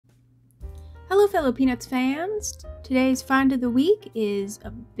Hello fellow Peanuts fans! Today's find of the week is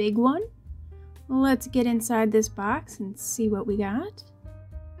a big one. Let's get inside this box and see what we got.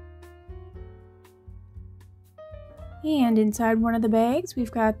 And inside one of the bags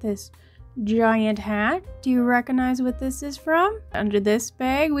we've got this giant hat. Do you recognize what this is from? Under this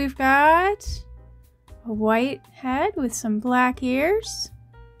bag we've got a white head with some black ears.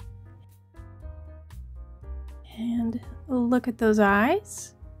 And look at those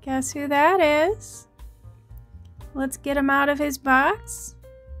eyes. Guess who that is? Let's get him out of his box.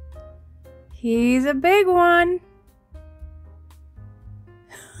 He's a big one.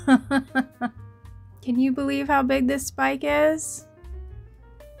 Can you believe how big this spike is?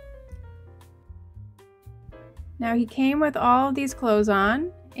 Now he came with all of these clothes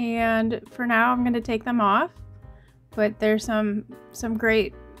on, and for now I'm going to take them off. But there's some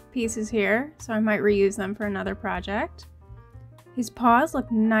great pieces here, so I might reuse them for another project. His paws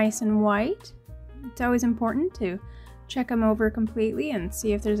look nice and white. It's always important to check them over completely and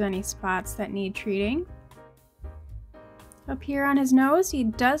see if there's any spots that need treating. Up here on his nose, he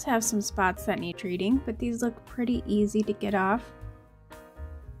does have some spots that need treating, but these look pretty easy to get off.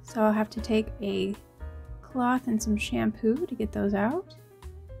 So I'll have to take a cloth and some shampoo to get those out.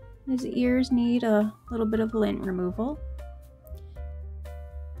 His ears need a little bit of lint removal.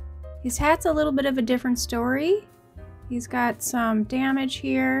 His hat's a little bit of a different story. He's got some damage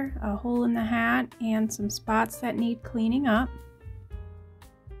here, a hole in the hat, and some spots that need cleaning up.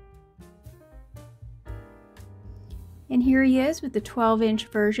 And here he is with the 12-inch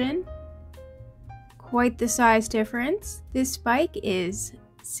version. Quite the size difference. This spike is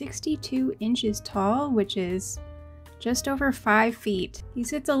 62 inches tall, which is just over 5 feet. He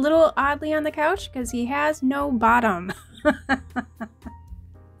sits a little oddly on the couch because he has no bottom.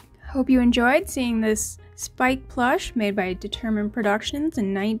 Hope you enjoyed seeing this Spike plush made by Determined Productions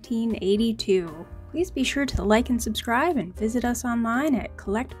in 1982. Please be sure to like and subscribe and visit us online at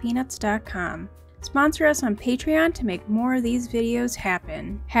CollectPeanuts.com. Sponsor us on Patreon to make more of these videos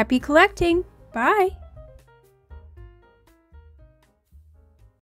happen. Happy collecting! Bye!